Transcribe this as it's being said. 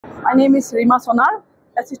My name is Rima Sonar,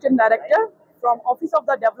 Assistant Director from Office of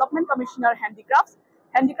the Development Commissioner Handicrafts,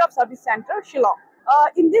 Handicraft Service Center, Shillong.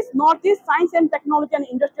 In this Northeast Science and Technology and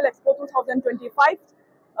Industrial Expo 2025,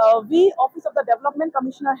 we, Office of the Development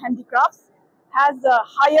Commissioner Handicrafts, has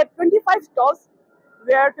hired 25 stalls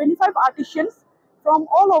where 25 artisans from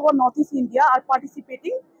all over Northeast India are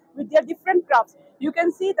participating with their different crafts. You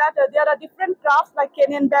can see that there are different crafts like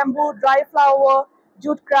Kenyan bamboo, dry flower,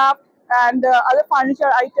 jute craft, and other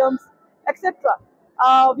furniture items, etc.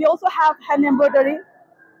 We also have hand embroidery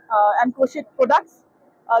and crochet products.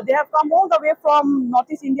 They have come all the way from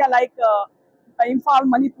Northeast India, like Imphal,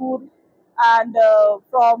 Manipur, and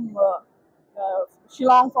from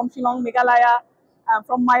Shillong, Meghalaya,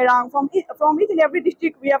 from Mairang, from each and every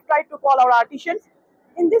district. We have tried to call our artisans.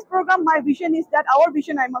 In this program, my vision is that, our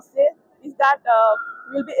vision, I must say, is that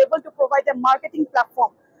we'll be able to provide a marketing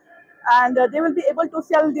platform, and they will be able to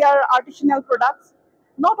sell their artisanal products.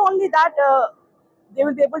 Not only that, they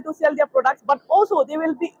will be able to sell their products, but also they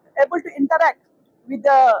will be able to interact with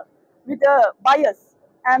the buyers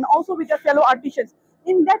and also with the fellow artisans.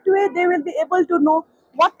 In that way, they will be able to know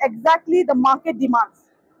what exactly the market demands,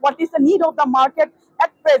 what is the need of the market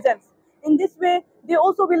at present. In this way, they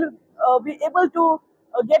also will be able to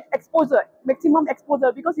get exposure, maximum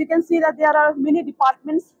exposure, because you can see that there are many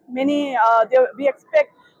departments, we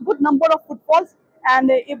expect good number of footfalls, and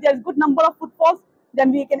if there is good number of footfalls,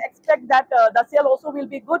 then we can expect that the sale also will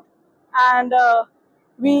be good, and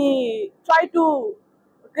we try to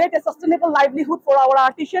create a sustainable livelihood for our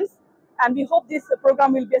artisans, and we hope this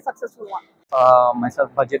program will be a successful one.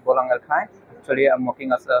 Myself, Bajit Bolangal Khai. Actually, I'm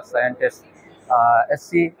working as a scientist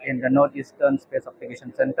SC in the Northeastern Space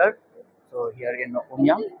Application Center. So here in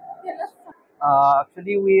Umyang.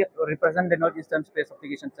 Actually, we represent the Northeastern Space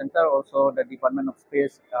Application Center, also the Department of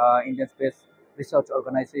Space, Indian Space Research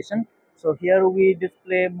Organization. So here we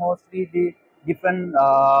display mostly the different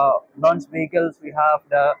launch vehicles. We have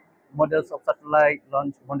the models of satellite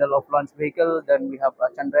launch, model of launch vehicle. Then we have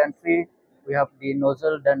Chandrayaan-3. We have the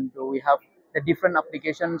nozzle. Then we have the different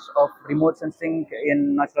applications of remote sensing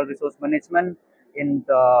in natural resource management, in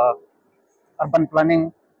the urban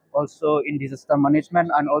planning, also in disaster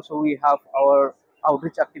management, and also we have our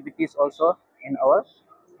outreach activities also in our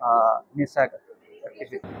NESAC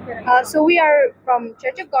activity. So we are from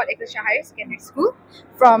Church of God Ecclesia Higher Secondary School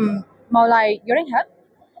from Maulai Yoringham,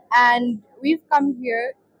 and we've come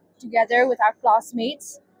here together with our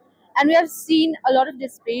classmates, and we have seen a lot of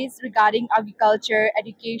displays regarding agriculture,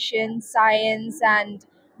 education, science, and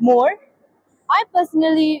more. I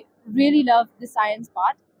personally really love the science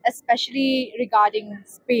part, especially regarding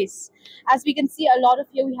space. As we can see,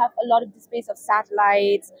 we have a lot of displays of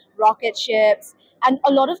satellites, rocket ships, and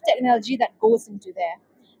a lot of technology that goes into there.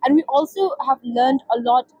 And we also have learned a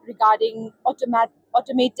lot regarding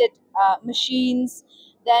automated machines,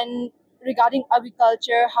 then regarding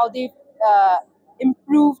agriculture, how they've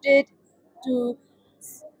improved it to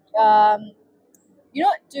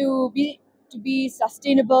to be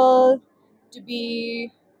sustainable, to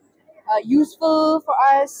be useful for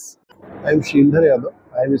us. I am Shildhar Yadav.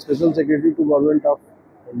 I am Special Secretary to Government of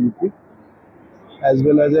UP, as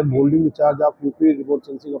well as I am holding the charge of UP Remote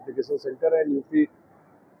Sensing Application Center and UP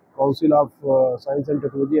Council of Science and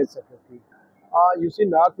Technology as Secretary. You see,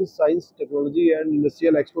 Northeast Science, Technology and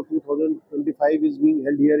Industrial Expo 2025 is being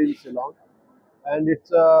held here in Shillong, and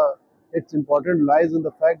its importance lies in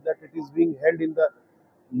the fact that it is being held in the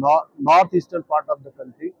northeastern part of the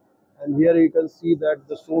country. And here you can see that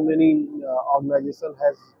so many organizations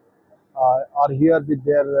are here with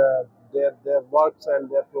their works and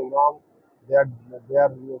their program. They are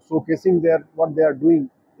showcasing what they are doing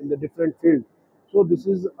in the different fields. So this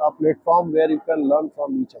is a platform where you can learn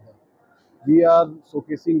from each other. We are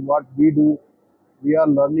showcasing what we do. We are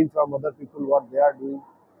learning from other people what they are doing.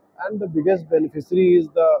 And the biggest beneficiary is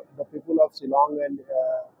the people of Shillong and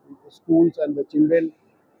schools and the children,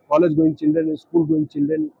 college-going children and school-going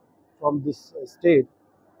children from this state,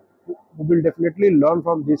 who will definitely learn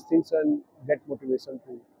from these things and get motivation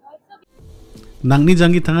too. Nangni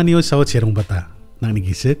jangi tangani sawo cherong bata. Nangni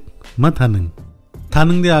gisik mathaneng.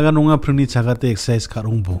 Thaneng de aga nonga prni chagate exercise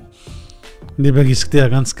karong bo. Niba gisik te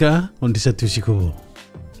agan ska ondisa tusiko.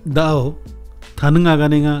 Dao thaneng aga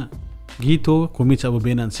nenga gito komi chabo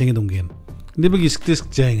benan sengi donggen. Niba gisik te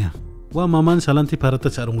jainga. Wa maman salanti parata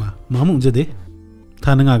charunga. Mamung jade.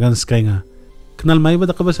 Thaneng agan ska nga. Kenal mai ba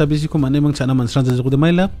takaba sabi si ko mane mang chana mansran jajo de mai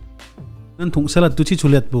lap. Nan thung salat tuchi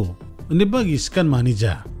chuliat bo. Niba giskan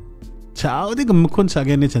manija. Chao de gumkon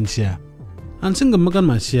sagene chansia. Anseng gumkan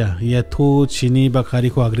masia. Ya to chini bakari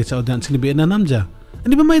ko agri chao de anseng be na namja.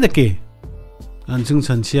 Niba mai dake. Anseng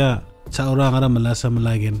chansia Caura angara melasa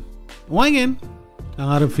melagen. Wangen.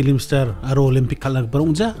 Angara film star aro Olympic kalak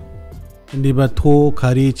barungja. Hindi ba tho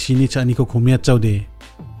kari chini chani ko kumiat chaude.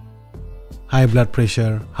 High blood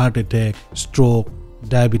pressure, heart attack, stroke,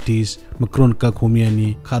 diabetes, makron ka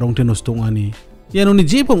kumiani, karong tenostong ani. Yan ni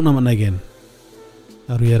jepong naman again.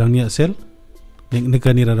 Aro yarang niya sel. Ning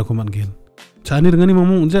nikani rara kuman gen. Chani ngani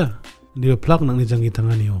mamung unja. Hindi ba plak nang ni jangi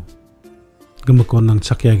tangani o. Gemakon nang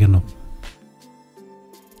chakya genok.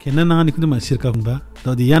 Kena nangani kudu masir ka ba?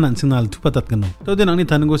 Tau di yan ansing nal tupatat gano. Tau di nangni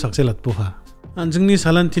tanunggo sakselat po ha. Ansing ni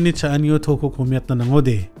salan tini chaanyo toko kumiat na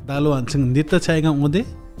nangode. Dalo ansing ndita chainga ngode.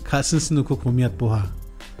 Kasin sinuko kumiat po ha.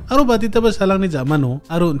 Aro batita ba salang ni jamano.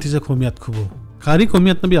 Aro untisa kumiat kubo. Kari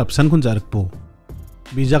kumiat na bi absan kun jarak po.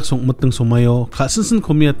 Bijak song muteng sumayo. Kasin sin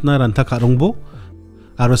kumiat na ranta karong bo.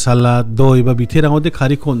 Aro salat doi ba bitirang ode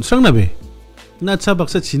kari kon serang na be. Natsa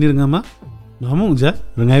baksa chinir nga ma. Mamung ja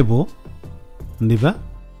rengai bo. Ndi ba?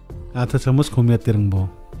 Ata chamos kumiat tirang bo.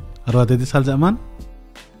 Aro ate di sal zaman?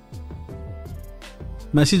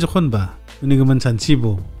 Masih jokon ba? Unigaman chanchi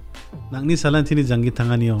bo. Nangni salan tini jangi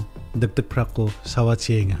tanganio. Dek-dek prako sawa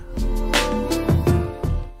chienga.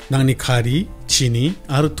 Nangni kari, chini,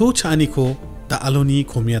 aro to chani ko ta aloni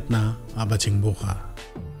kumiat na aba chingbo ha.